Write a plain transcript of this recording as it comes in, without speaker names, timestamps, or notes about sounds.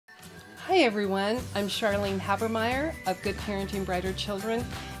Hi everyone, I'm Charlene Habermeyer of Good Parenting Brighter Children,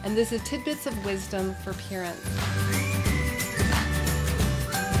 and this is Tidbits of Wisdom for Parents.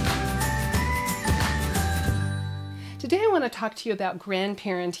 Today I want to talk to you about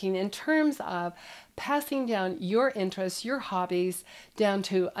grandparenting in terms of passing down your interests, your hobbies, down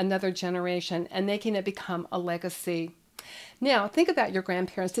to another generation and making it become a legacy. Now, think about your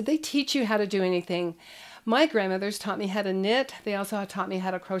grandparents. Did they teach you how to do anything? My grandmothers taught me how to knit. They also taught me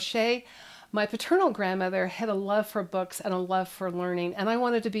how to crochet. My paternal grandmother had a love for books and a love for learning, and I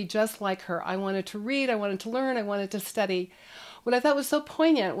wanted to be just like her. I wanted to read, I wanted to learn, I wanted to study. What I thought was so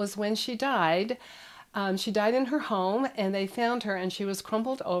poignant was when she died in her home, and they found her, and she was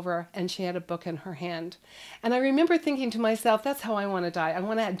crumpled over, and she had a book in her hand. And I remember thinking to myself, that's how I want to die. I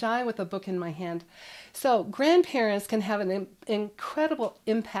want to die with a book in my hand. So grandparents can have an incredible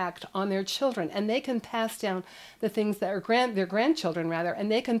impact on their children, and they can pass down the things that are their grandchildren rather,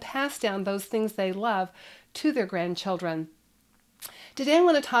 and they can pass down those things they love to their grandchildren. Today I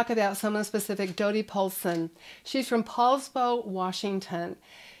want to talk about someone specific, Dodi Poulsen. She's from Paulsbo, Washington.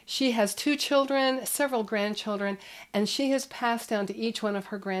 She has 2 children, several grandchildren, and she has passed down to each one of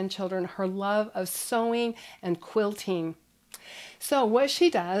her grandchildren her love of sewing and quilting. So what she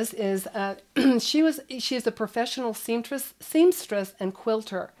does is she is a professional seamstress and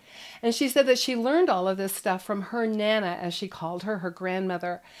quilter. And she said that she learned all of this stuff from her Nana, as she called her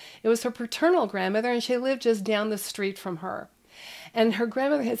grandmother. It was her paternal grandmother, and she lived just down the street from her. And her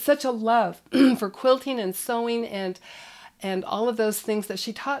grandmother had such a love for quilting and sewing and all of those things that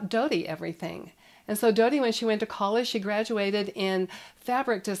she taught Dodi everything. And so Dodi, when she went to college, she graduated in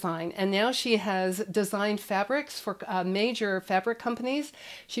fabric design, and now she has designed fabrics for major fabric companies.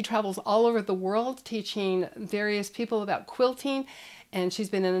 She travels all over the world teaching various people about quilting, and she's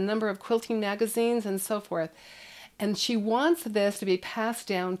been in a number of quilting magazines and so forth. And she wants this to be passed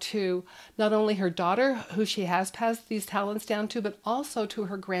down to not only her daughter, who she has passed these talents down to, but also to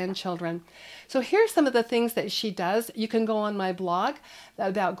her grandchildren. So here's some of the things that she does. You can go on my blog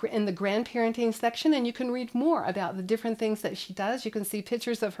in the grandparenting section, and you can read more about the different things that she does. You can see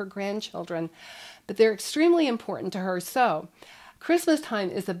pictures of her grandchildren, but they're extremely important to her. So Christmas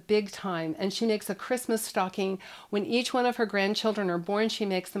time is a big time, and she makes a Christmas stocking. When each one of her grandchildren are born, she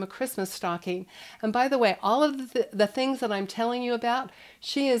makes them a Christmas stocking. And by the way, all of the things that I'm telling you about,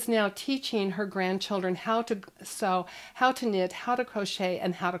 she is now teaching her grandchildren how to sew, how to knit, how to crochet,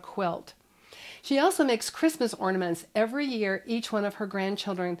 and how to quilt. She also makes Christmas ornaments. Every year, each one of her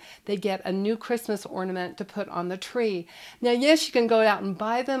grandchildren, they get a new Christmas ornament to put on the tree. Now, yes, you can go out and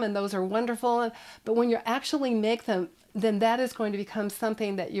buy them, and those are wonderful, but when you actually make them, then that is going to become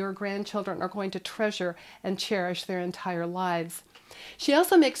something that your grandchildren are going to treasure and cherish their entire lives. She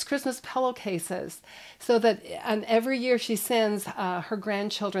also makes Christmas pillowcases, so that every year she sends her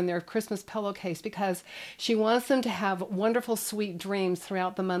grandchildren their Christmas pillowcase because she wants them to have wonderful, sweet dreams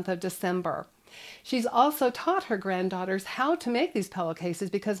throughout the month of December. She's also taught her granddaughters how to make these pillowcases,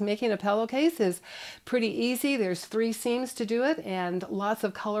 because making a pillowcase is pretty easy. There's 3 seams to do it and lots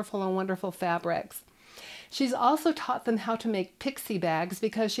of colorful and wonderful fabrics. She's also taught them how to make pixie bags,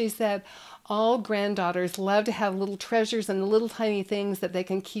 because she said all granddaughters love to have little treasures and little tiny things that they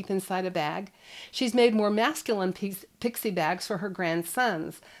can keep inside a bag. She's made more masculine pixie bags for her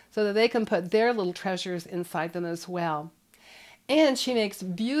grandsons so that they can put their little treasures inside them as well. And she makes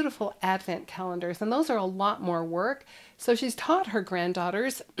beautiful advent calendars, and those are a lot more work. So she's taught her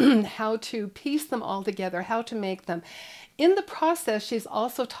granddaughters how to piece them all together, how to make them. In the process, she's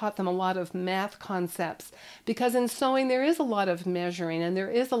also taught them a lot of math concepts, because in sewing there is a lot of measuring and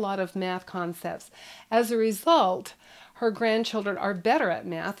there is a lot of math concepts. As a result, her grandchildren are better at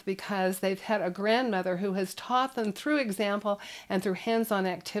math because they've had a grandmother who has taught them through example and through hands-on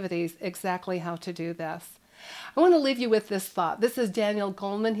activities exactly how to do this. I want to leave you with this thought. This is Daniel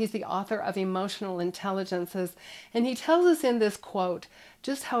Goleman. He's the author of Emotional Intelligences, and he tells us in this quote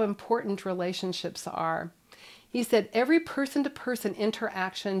just how important relationships are. He said, every person-to-person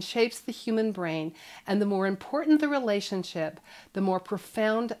interaction shapes the human brain, and the more important the relationship, the more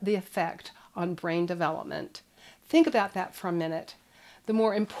profound the effect on brain development. Think about that for a minute. The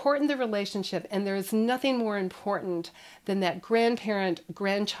more important the relationship, and there is nothing more important than that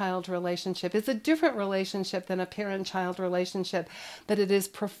grandparent-grandchild relationship. It's a different relationship than a parent-child relationship, but it is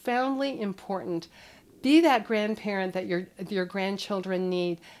profoundly important. Be that grandparent that your grandchildren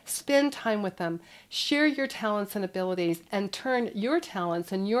need. Spend time with them. Share your talents and abilities, and turn your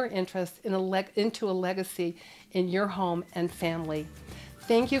talents and your interests into a legacy in your home and family.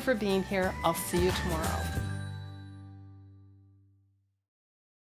 Thank you for being here. I'll see you tomorrow.